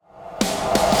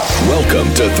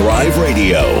Welcome to Thrive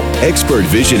Radio, expert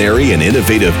visionary and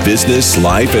innovative business,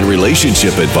 life, and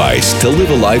relationship advice to live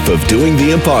a life of doing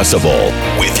the impossible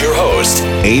with your host,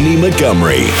 Amy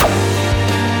Montgomery.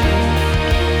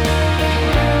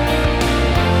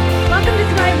 Welcome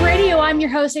to Thrive Radio. I'm your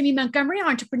host, Amy Montgomery,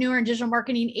 entrepreneur and digital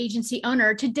marketing agency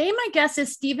owner. Today, my guest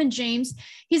is Stephen James.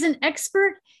 He's an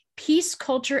expert peace,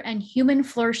 culture, and human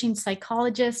flourishing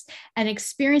psychologist and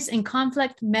experienced in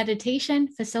conflict meditation,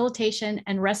 facilitation,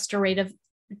 and restorative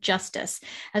justice,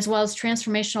 as well as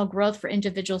transformational growth for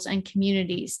individuals and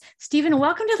communities. Stephen,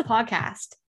 welcome to the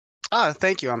podcast.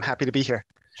 Thank you. I'm happy to be here.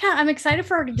 Yeah, I'm excited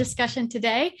for our discussion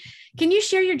today. Can you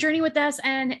share your journey with us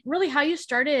and really how you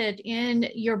started in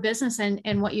your business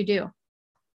and what you do?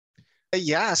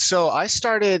 Yeah, so I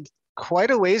started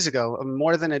quite a ways ago,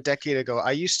 more than a decade ago.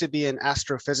 I used to be an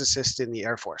astrophysicist in the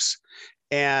Air Force,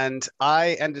 and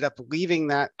I ended up leaving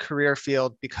that career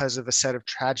field because of a set of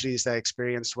tragedies that I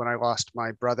experienced when I lost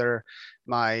my brother,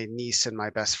 my niece, and my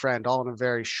best friend, all in a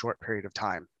very short period of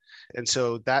time. And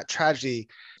so that tragedy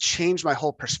changed my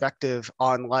whole perspective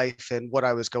on life and what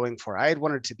I was going for. I had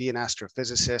wanted to be an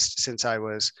astrophysicist since I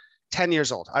was 10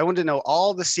 years old. I wanted to know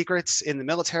all the secrets in the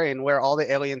military and where all the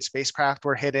alien spacecraft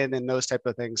were hidden and those type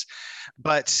of things.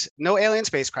 But no alien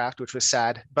spacecraft, which was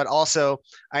sad. But also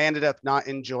I ended up not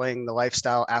enjoying the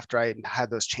lifestyle after I had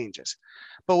those changes.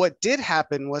 But what did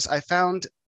happen was I found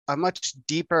a much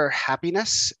deeper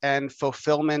happiness and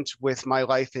fulfillment with my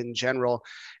life in general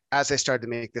as I started to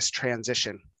make this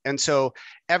transition. And so,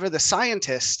 ever the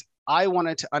scientist, I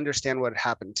wanted to understand what had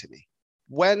happened to me.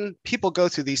 When people go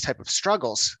through these type of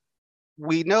struggles,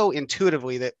 we know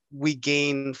intuitively that we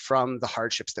gain from the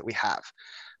hardships that we have.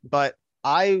 But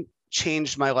I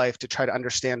changed my life to try to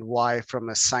understand why from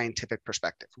a scientific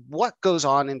perspective. What goes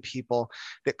on in people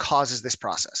that causes this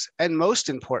process? And most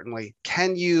importantly,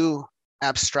 can you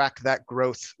abstract that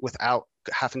growth without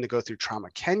having to go through trauma?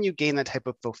 Can you gain that type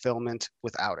of fulfillment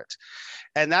without it?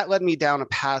 And that led me down a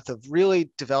path of really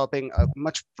developing a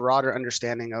much broader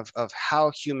understanding of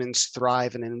how humans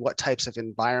thrive and in what types of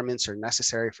environments are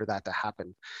necessary for that to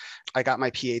happen. I got my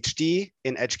PhD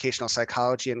in educational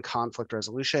psychology and conflict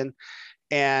resolution.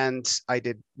 And I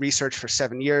did research for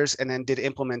 7 years and then did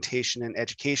implementation in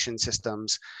education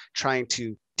systems, trying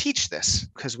to teach this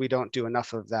because we don't do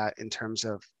enough of that in terms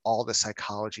of all the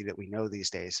psychology that we know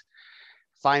these days.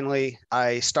 Finally,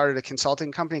 I started a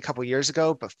consulting company a couple of years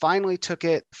ago, but finally took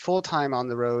it full-time on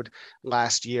the road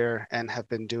last year and have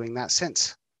been doing that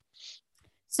since.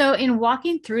 So in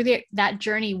walking through that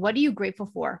journey, what are you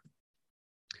grateful for?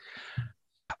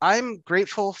 I'm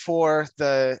grateful for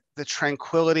the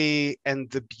tranquility and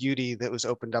the beauty that was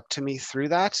opened up to me through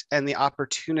that and the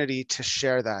opportunity to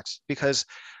share that, because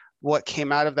what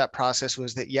came out of that process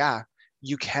was that, yeah,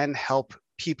 you can help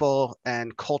people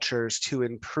and cultures to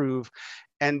improve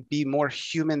and be more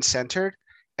human-centered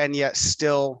and yet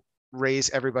still raise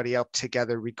everybody up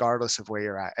together regardless of where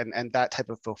you're at. And that type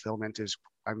of fulfillment is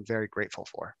I'm very grateful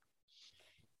for.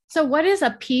 So what is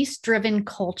a peace-driven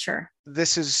culture?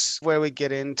 This is where we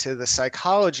get into the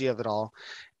psychology of it all.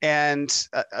 And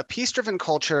a peace-driven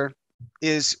culture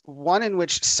is one in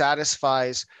which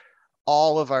satisfies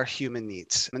all of our human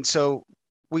needs. And so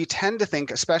we tend to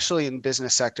think, especially in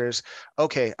business sectors,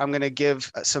 okay, I'm going to give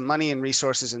some money and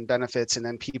resources and benefits, and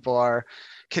then people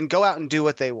can go out and do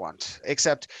what they want.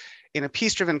 Except in a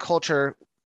peace-driven culture,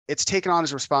 it's taken on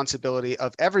as a responsibility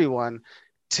of everyone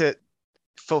to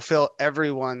fulfill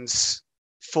everyone's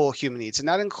full human needs. And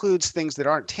that includes things that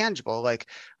aren't tangible, like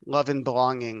love and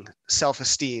belonging,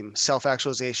 self-esteem,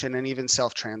 self-actualization, and even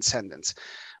self-transcendence.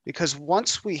 Because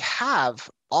once we have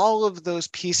all of those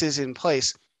pieces in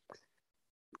place,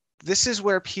 this is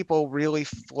where people really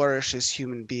flourish as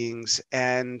human beings.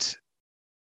 And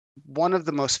one of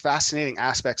the most fascinating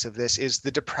aspects of this is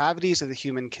the depravities of the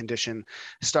human condition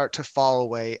start to fall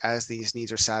away as these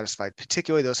needs are satisfied,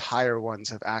 particularly those higher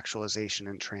ones of actualization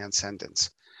and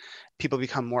transcendence. People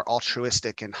become more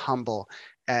altruistic and humble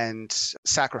and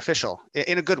sacrificial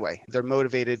in a good way. They're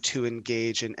motivated to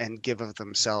engage and give of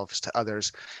themselves to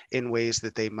others in ways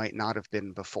that they might not have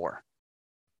been before.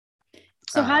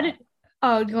 So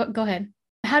go ahead.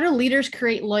 How do leaders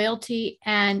create loyalty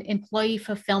and employee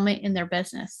fulfillment in their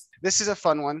business? This is a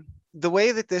fun one. The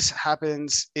way that this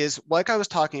happens is, like I was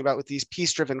talking about with these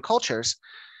peace-driven cultures,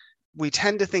 we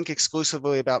tend to think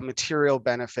exclusively about material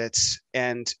benefits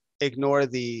and ignore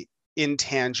the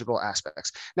intangible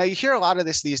aspects. Now, you hear a lot of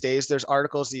this these days. There's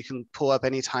articles that you can pull up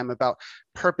anytime about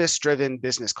purpose-driven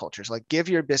business cultures, like give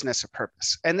your business a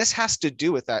purpose. And this has to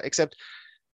do with that, except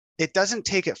it doesn't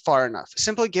take it far enough.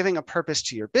 Simply giving a purpose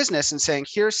to your business and saying,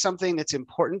 here's something that's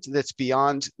important that's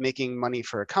beyond making money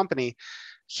for a company.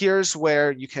 Here's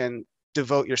where you can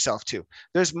devote yourself to.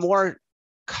 There's more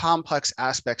complex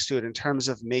aspects to it in terms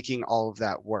of making all of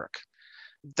that work.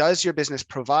 Does your business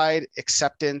provide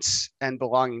acceptance and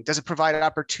belonging? Does it provide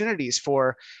opportunities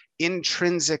for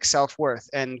intrinsic self-worth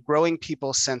and growing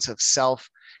people's sense of self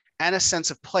and a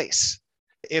sense of place?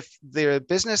 If the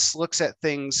business looks at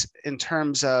things in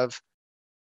terms of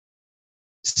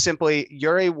simply,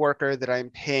 you're a worker that I'm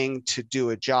paying to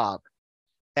do a job,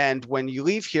 and when you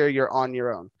leave here, you're on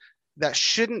your own, that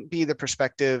shouldn't be the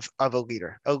perspective of a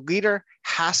leader. A leader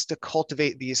has to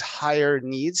cultivate these higher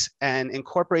needs and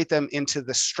incorporate them into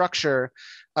the structure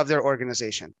of their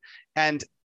organization. And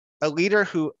a leader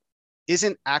who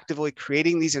isn't actively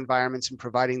creating these environments and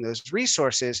providing those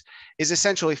resources is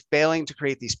essentially failing to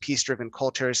create these peace-driven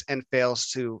cultures and fails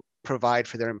to provide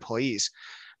for their employees.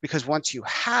 Because once you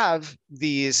have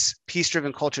these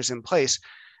peace-driven cultures in place,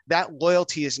 that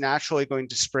loyalty is naturally going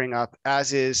to spring up,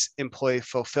 as is employee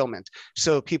fulfillment.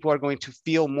 So people are going to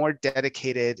feel more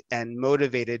dedicated and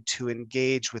motivated to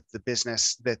engage with the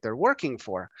business that they're working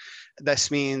for. This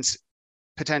means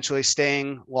potentially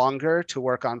staying longer to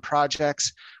work on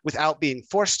projects without being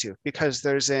forced to, because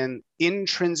there's an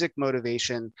intrinsic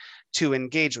motivation to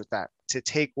engage with that, to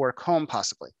take work home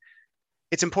possibly.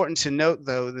 It's important to note,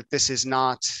 though, that this is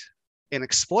not an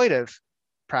exploitive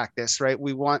practice, right?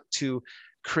 We want to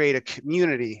create a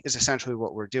community is essentially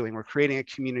what we're doing. We're creating a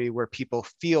community where people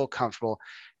feel comfortable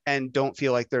and don't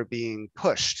feel like they're being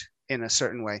pushed in a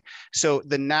certain way. So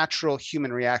the natural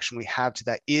human reaction we have to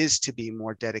that is to be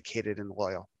more dedicated and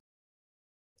loyal.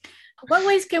 What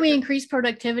ways can we increase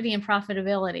productivity and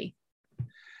profitability?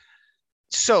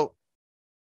 So,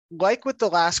 like with the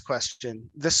last question,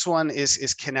 this one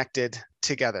is connected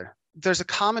together. There's a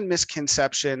common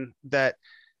misconception that,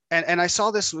 and I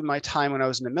saw this in my time when I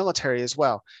was in the military as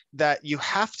well, that you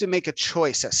have to make a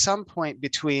choice at some point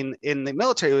between, in the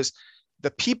military, it was the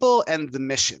people and the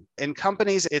mission. In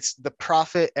companies, it's the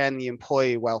profit and the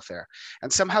employee welfare.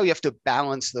 And somehow you have to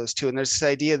balance those two. And there's this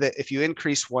idea that if you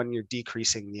increase one, you're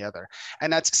decreasing the other.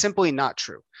 And that's simply not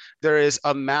true. There is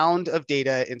a mound of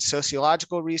data in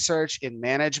sociological research, in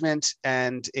management,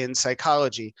 and in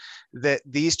psychology that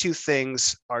these two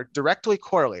things are directly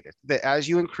correlated, that as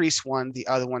you increase one, the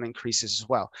other one increases as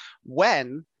well,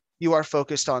 when you are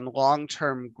focused on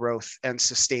long-term growth and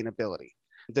sustainability.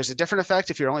 There's a different effect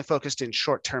if you're only focused in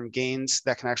short-term gains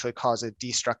that can actually cause a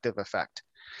destructive effect.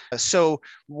 So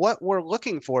what we're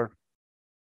looking for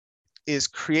is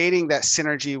creating that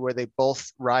synergy where they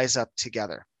both rise up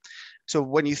together. So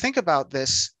when you think about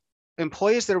this,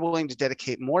 employees that are willing to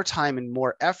dedicate more time and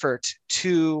more effort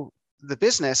to the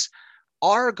business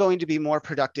are going to be more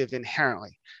productive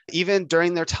inherently. Even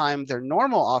during their time, their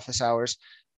normal office hours,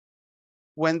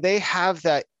 when they have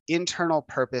that internal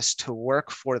purpose to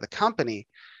work for the company,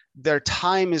 their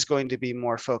time is going to be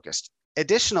more focused.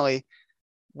 Additionally,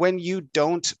 when you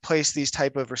don't place these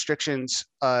type of restrictions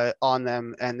on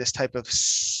them and this type of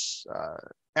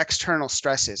external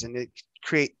stresses, and it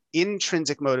create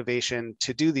intrinsic motivation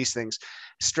to do these things,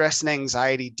 stress and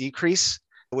anxiety decrease,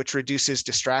 which reduces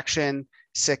distraction,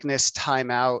 sickness,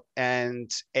 timeout,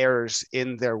 and errors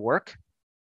in their work.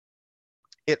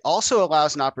 It also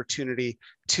allows an opportunity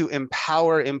to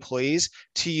empower employees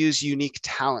to use unique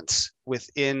talents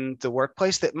within the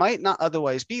workplace that might not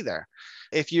otherwise be there.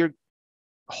 If you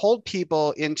hold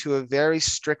people into a very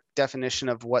strict definition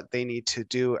of what they need to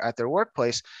do at their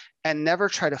workplace and never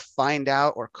try to find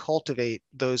out or cultivate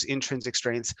those intrinsic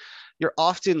strengths, you're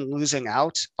often losing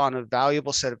out on a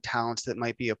valuable set of talents that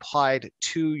might be applied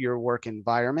to your work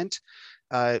environment,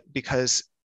 because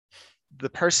the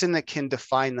person that can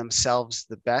define themselves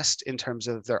the best in terms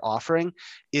of their offering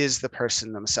is the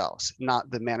person themselves, not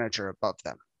the manager above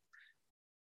them.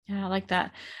 Yeah, I like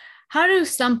that. How do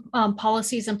some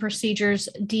policies and procedures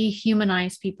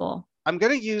dehumanize people? I'm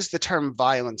going to use the term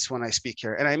violence when I speak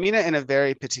here, and I mean it in a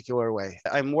very particular way.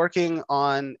 I'm working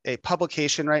on a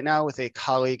publication right now with a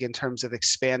colleague in terms of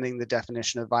expanding the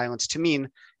definition of violence to mean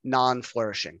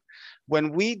non-flourishing.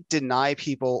 When we deny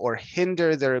people or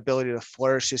hinder their ability to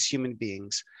flourish as human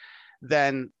beings,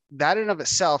 then that in of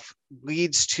itself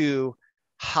leads to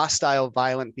hostile,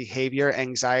 violent behavior,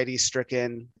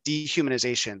 anxiety-stricken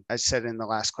dehumanization, as said in the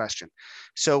last question.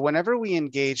 So whenever we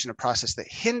engage in a process that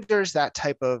hinders that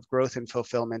type of growth and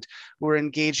fulfillment, we're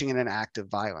engaging in an act of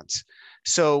violence.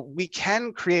 So we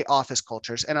can create office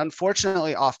cultures, and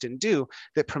unfortunately often do,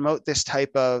 that promote this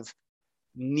type of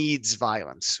needs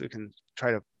violence. We can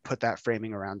try to put that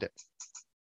framing around it.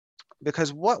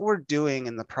 Because what we're doing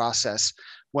in the process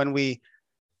when we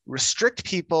restrict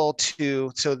people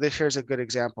to, here's a good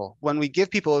example. When we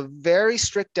give people a very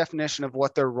strict definition of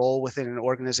what their role within an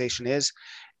organization is,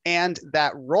 and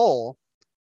that role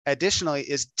additionally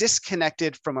is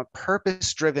disconnected from a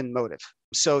purpose-driven motive.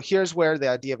 So here's where the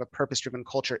idea of a purpose-driven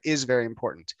culture is very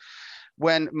important.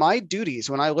 When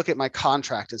I look at my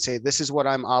contract and say, this is what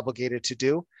I'm obligated to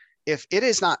do, if it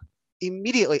is not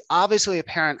immediately obviously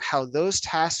apparent how those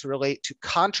tasks relate to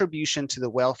contribution to the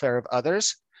welfare of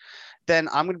others, then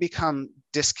I'm going to become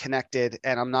disconnected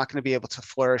and I'm not going to be able to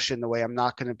flourish in the way. I'm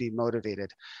not going to be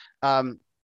motivated.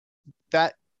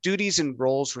 That duties and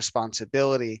roles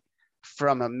responsibility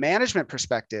from a management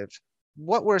perspective,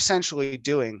 what we're essentially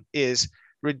doing is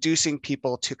reducing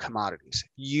people to commodities.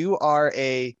 You are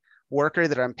a worker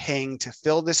that I'm paying to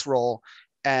fill this role,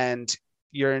 and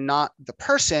you're not the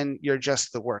person, you're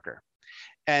just the worker.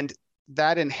 And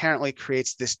that inherently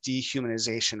creates this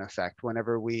dehumanization effect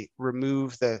whenever we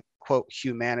remove the quote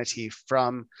humanity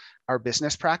from our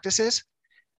business practices.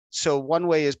 So one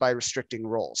way is by restricting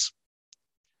roles.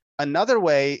 Another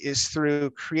way is through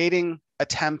creating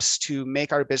attempts to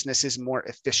make our businesses more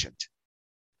efficient.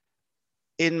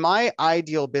 In my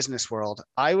ideal business world,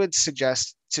 I would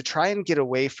suggest to try and get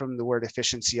away from the word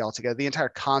efficiency altogether, the entire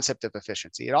concept of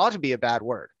efficiency. It ought to be a bad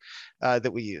word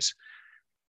that we use.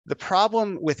 The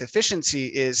problem with efficiency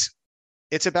is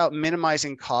it's about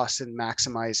minimizing costs and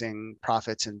maximizing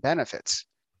profits and benefits.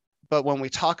 But when we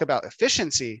talk about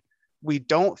efficiency, we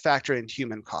don't factor in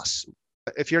human costs.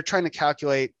 If you're trying to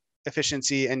calculate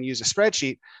efficiency and use a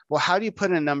spreadsheet, well, how do you put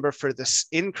in a number for this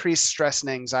increased stress and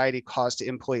anxiety caused to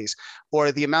employees,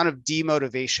 or the amount of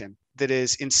demotivation that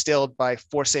is instilled by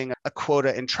forcing a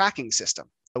quota and tracking system,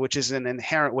 which is an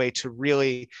inherent way to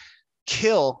really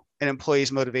kill an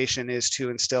employee's motivation, is to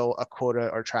instill a quota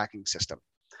or tracking system.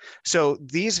 So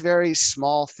these very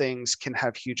small things can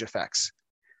have huge effects.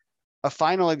 A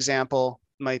final example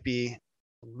might be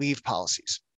leave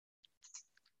policies.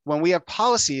 When we have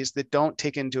policies that don't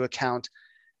take into account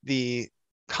the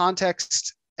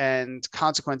context and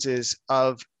consequences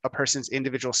of a person's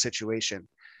individual situation,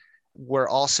 we're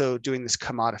also doing this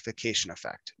commodification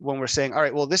effect. When we're saying, all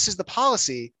right, well, this is the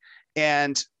policy,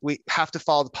 and we have to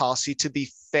follow the policy to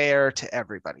be fair to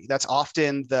everybody. That's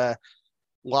often the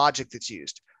logic that's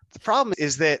used. The problem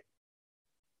is that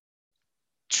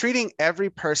treating every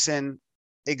person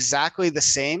exactly the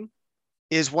same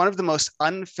is one of the most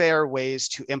unfair ways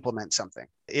to implement something.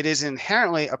 It is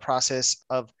inherently a process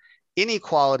of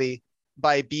inequality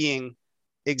by being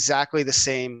exactly the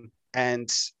same and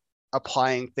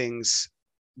applying things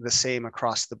the same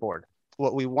across the board.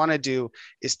 What we want to do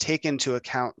is take into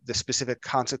account the specific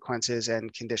consequences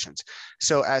and conditions.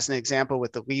 So as an example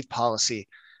with the leave policy,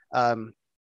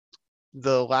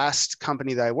 the last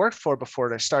company that I worked for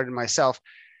before I started myself,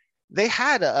 they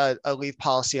had a leave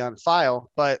policy on file,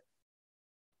 but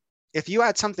if you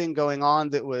had something going on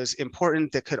that was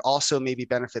important that could also maybe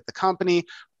benefit the company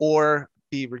or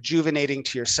be rejuvenating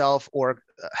to yourself or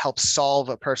help solve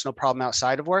a personal problem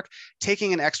outside of work,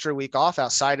 taking an extra week off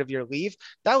outside of your leave,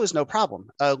 that was no problem.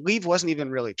 Leave wasn't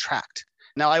even really tracked.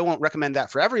 Now, I won't recommend that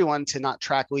for everyone to not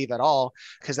track leave at all,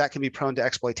 because that can be prone to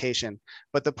exploitation.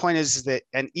 But the point is that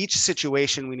in each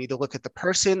situation, we need to look at the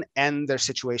person and their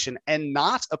situation and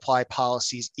not apply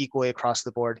policies equally across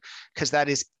the board, because that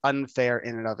is unfair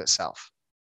in and of itself.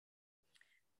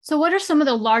 So what are some of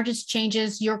the largest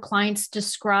changes your clients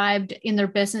described in their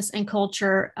business and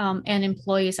culture and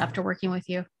employees after working with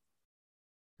you?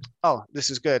 Oh, this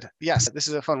is good. Yes, this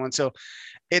is a fun one. So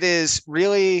it is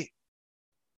really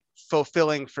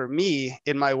fulfilling for me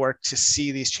in my work to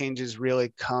see these changes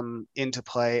really come into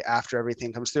play after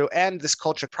everything comes through. And this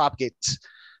culture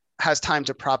has time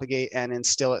to propagate and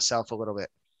instill itself a little bit.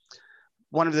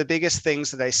 One of the biggest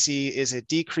things that I see is a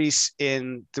decrease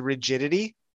in the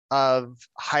rigidity of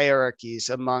hierarchies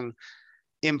among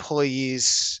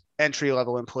employees,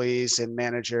 entry-level employees and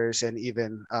managers, and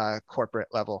even corporate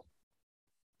level.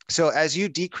 So as you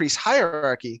decrease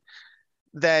hierarchy,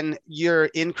 then you're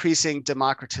increasing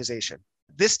democratization.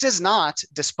 This does not,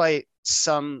 despite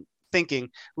some thinking,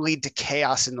 lead to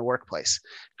chaos in the workplace.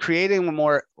 Creating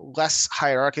a less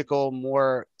hierarchical,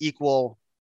 more equal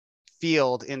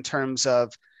field in terms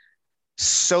of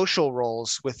social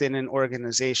roles within an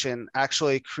organization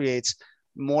actually creates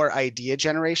more idea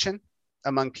generation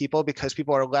among people, because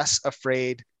people are less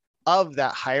afraid of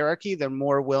that hierarchy. They're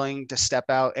more willing to step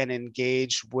out and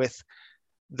engage with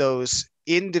those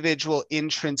individual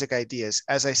intrinsic ideas.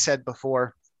 As I said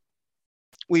before,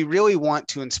 we really want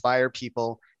to inspire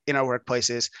people in our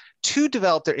workplaces to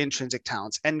develop their intrinsic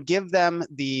talents and give them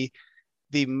the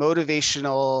the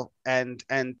motivational and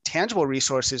tangible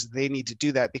resources they need to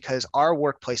do that, because our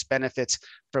workplace benefits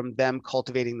from them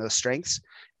cultivating those strengths.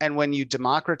 And when you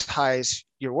democratize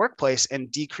your workplace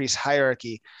and decrease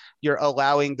hierarchy, you're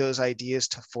allowing those ideas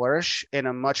to flourish in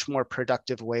a much more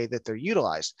productive way that they're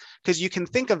utilized. Because you can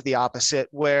think of the opposite,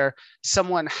 where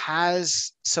someone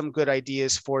has some good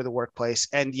ideas for the workplace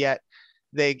and yet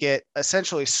they get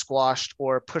essentially squashed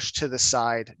or pushed to the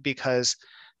side because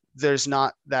there's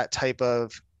not that type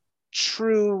of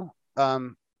true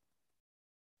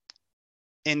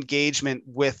engagement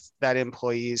with that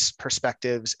employee's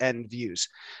perspectives and views.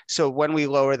 So when we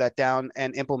lower that down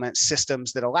and implement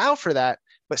systems that allow for that,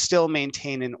 but still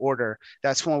maintain an order,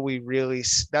 that's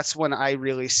when I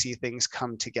really see things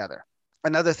come together.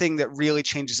 Another thing that really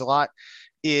changes a lot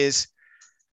is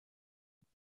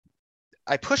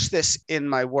I push this in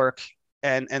my work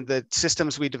and the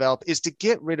systems we develop is to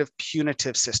get rid of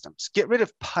punitive systems, get rid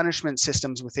of punishment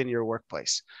systems within your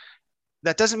workplace.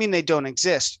 That doesn't mean they don't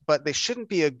exist, but they shouldn't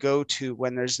be a go-to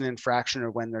when there's an infraction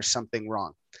or when there's something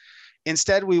wrong.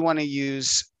 Instead, we want to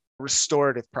use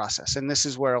restorative process. And this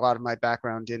is where a lot of my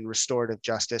background in restorative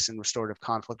justice and restorative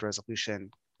conflict resolution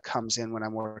comes in when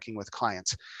I'm working with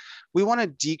clients. We want to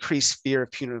decrease fear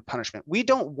of punitive punishment. We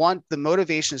don't want the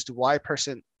motivations to why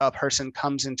a person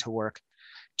comes into work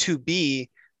to be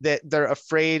that they're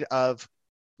afraid of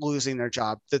losing their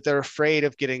job, that they're afraid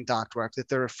of getting docked work, that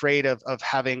they're afraid of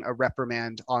having a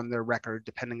reprimand on their record,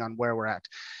 depending on where we're at.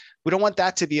 We don't want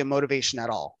that to be a motivation at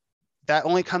all. That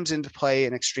only comes into play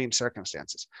in extreme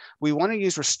circumstances. We want to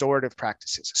use restorative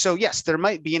practices. So yes, there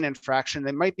might be an infraction.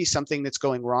 There might be something that's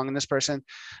going wrong in this person,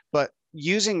 but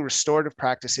using restorative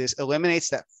practices eliminates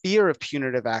that fear of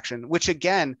punitive action, which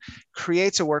again,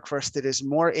 creates a workforce that is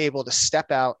more able to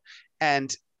step out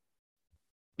and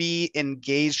be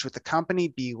engaged with the company,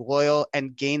 be loyal,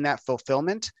 and gain that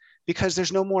fulfillment, because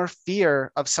there's no more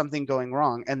fear of something going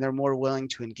wrong and they're more willing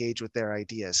to engage with their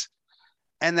ideas.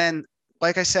 And then,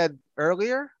 like I said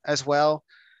earlier as well,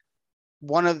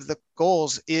 one of the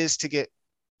goals is to get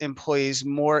employees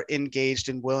more engaged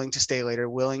and willing to stay later,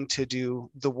 willing to do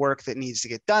the work that needs to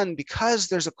get done, because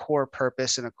there's a core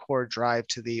purpose and a core drive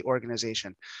to the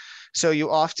organization. So you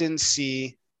often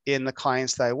see in the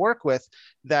clients that I work with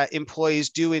that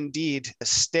employees do indeed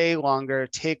stay longer,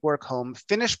 take work home,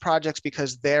 finish projects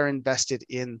because they're invested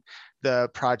in the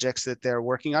projects that they're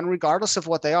working on, regardless of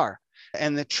what they are.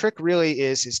 And the trick really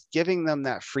is giving them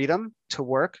that freedom to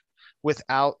work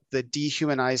without the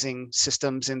dehumanizing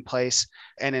systems in place,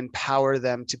 and empower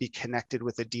them to be connected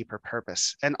with a deeper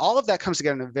purpose. And all of that comes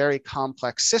together in a very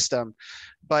complex system,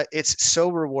 but it's so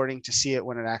rewarding to see it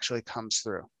when it actually comes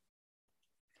through.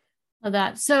 Love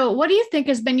that. So what do you think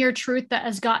has been your truth that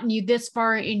has gotten you this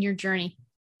far in your journey?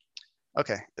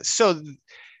 Okay, so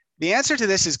the answer to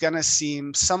this is going to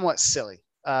seem somewhat silly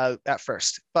at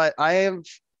first, but I am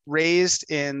raised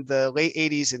in the late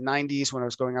 80s and 90s when I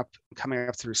was coming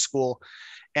up through school.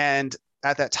 And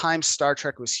at that time, Star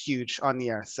Trek was huge on the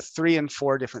air, 3 and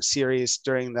 4 different series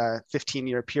during the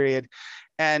 15-year period.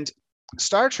 And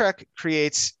Star Trek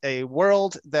creates a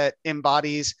world that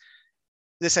embodies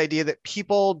this idea that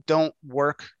people don't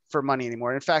work for money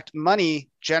anymore. In fact, money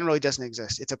generally doesn't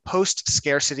exist. It's a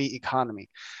post-scarcity economy,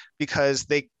 because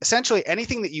essentially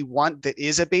anything that you want that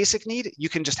is a basic need, you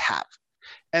can just have.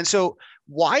 And so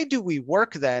why do we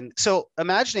work then? So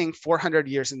imagining 400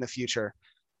 years in the future,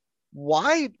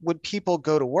 why would people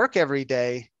go to work every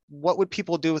day? What would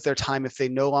people do with their time if they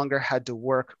no longer had to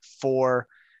work for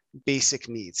basic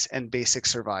needs and basic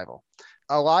survival?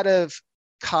 A lot of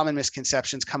common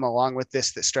misconceptions come along with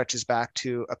this that stretches back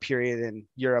to a period in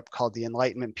Europe called the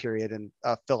Enlightenment period, and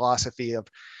a philosophy of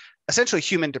essentially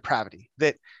human depravity,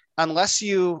 that unless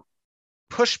you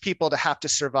push people to have to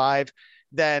survive,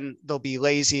 then they'll be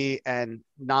lazy and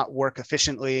not work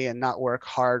efficiently and not work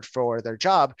hard for their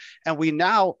job. And we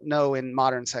now know in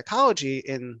modern psychology,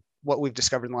 in what we've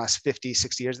discovered in the last 50,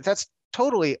 60 years, that that's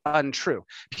totally untrue.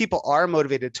 People are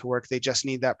motivated to work. They just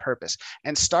need that purpose.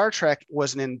 And Star Trek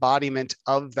was an embodiment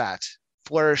of that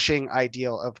flourishing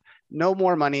ideal of no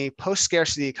more money,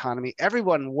 post-scarcity economy,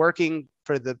 everyone working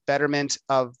for the betterment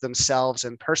of themselves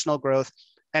and personal growth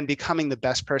and becoming the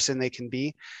best person they can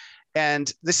be.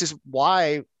 And this is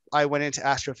why I went into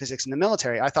astrophysics in the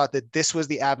military. I thought that this was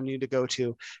the avenue to go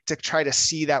to try to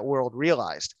see that world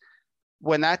realized.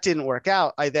 When that didn't work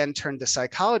out, I then turned to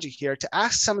psychology here to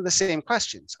ask some of the same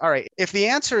questions. All right, if the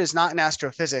answer is not in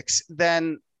astrophysics,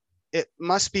 then it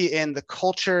must be in the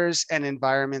cultures and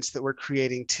environments that we're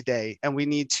creating today. And we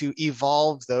need to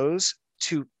evolve those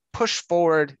to push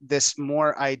forward this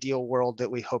more ideal world that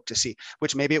we hope to see,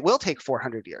 which maybe it will take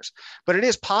 400 years, but it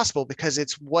is possible because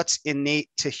it's what's innate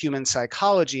to human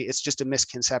psychology. It's just a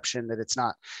misconception that it's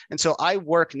not. And so I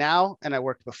work now, and I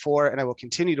worked before, and I will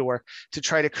continue to work to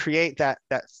try to create that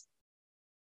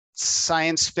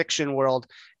science fiction world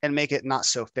and make it not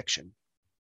so fiction.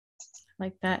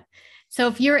 Like that. So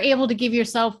if you're able to give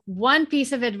yourself one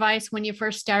piece of advice when you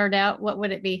first started out, what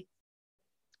would it be?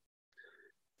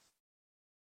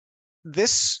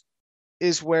 This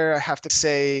is where I have to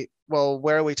say, well,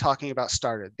 where are we talking about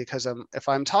started? Because if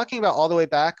I'm talking about all the way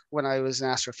back when I was an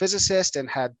astrophysicist and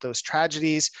had those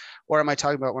tragedies, or am I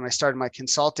talking about when I started my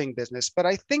consulting business? But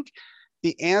I think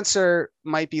the answer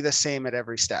might be the same at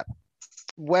every step.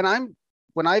 When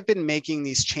I've been making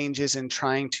these changes and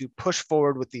trying to push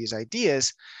forward with these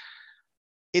ideas,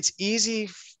 it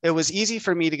was easy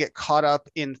for me to get caught up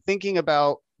in thinking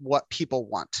about what people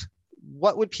want.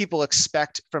 What would people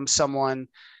expect from someone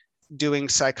doing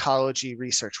psychology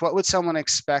research? What would someone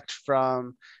expect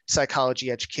from psychology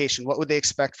education? What would they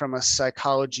expect from a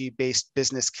psychology-based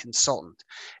business consultant?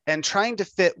 And trying to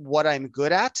fit what I'm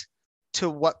good at to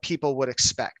what people would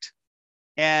expect.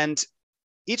 And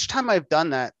each time I've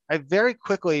done that, I very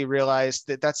quickly realized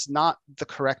that that's not the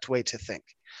correct way to think.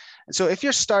 And so if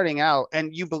you're starting out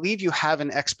and you believe you have an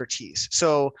expertise,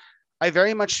 so I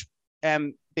very much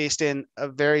am based in a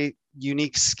very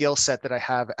unique skill set that I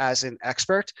have as an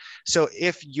expert. So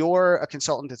if you're a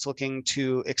consultant that's looking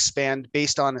to expand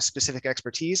based on a specific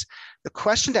expertise, the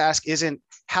question to ask isn't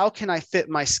how can I fit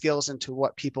my skills into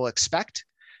what people expect?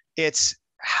 It's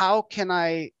how can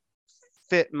I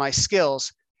fit my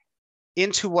skills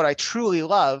into what I truly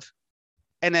love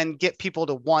and then get people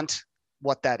to want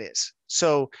what that is.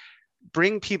 So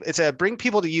it's a bring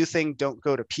people to you thing, don't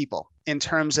go to people in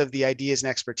terms of the ideas and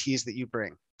expertise that you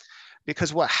bring.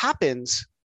 Because what happens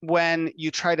when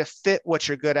you try to fit what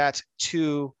you're good at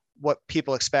to what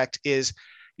people expect is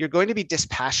you're going to be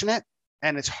dispassionate,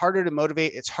 and it's harder to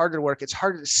motivate, it's harder to work, it's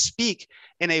harder to speak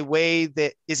in a way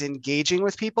that is engaging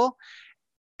with people.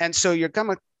 And so you're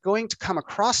going to come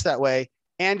across that way,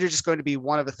 and you're just going to be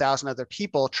one of 1,000 other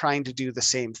people trying to do the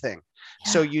same thing.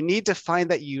 Yeah. So you need to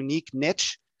find that unique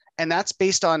niche, and that's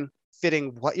based on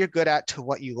fitting what you're good at to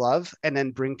what you love, and then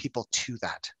bring people to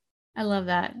that. I love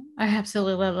that. I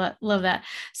absolutely love that.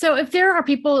 So if there are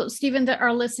people, Stephen, that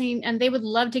are listening and they would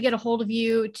love to get a hold of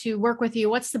you to work with you,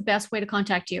 what's the best way to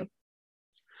contact you?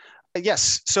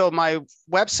 Yes. So my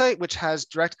website, which has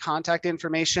direct contact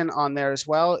information on there as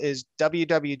well, is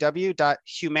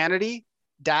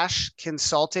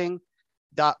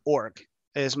www.humanity-consulting.org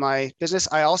is my business.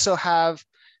 I also have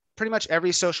pretty much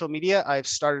every social media I've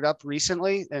started up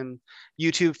recently, and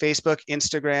YouTube, Facebook,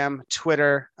 Instagram,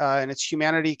 Twitter, and it's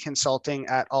Humanity Consulting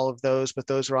at all of those, but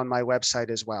those are on my website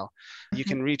as well. You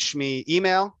can reach me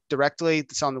email directly.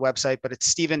 It's on the website, but it's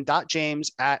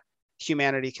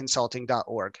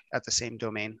stephen.james@humanityconsulting.org at the same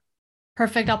domain.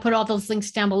 Perfect. I'll put all those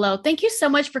links down below. Thank you so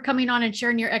much for coming on and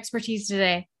sharing your expertise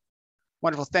today.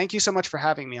 Wonderful. Thank you so much for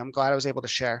having me. I'm glad I was able to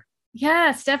share.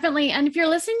 Yes, definitely. And if you're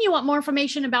listening, you want more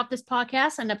information about this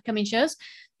podcast and upcoming shows,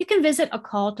 you can visit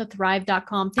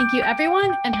acalltothrive.com. Thank you,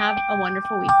 everyone, and have a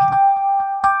wonderful week.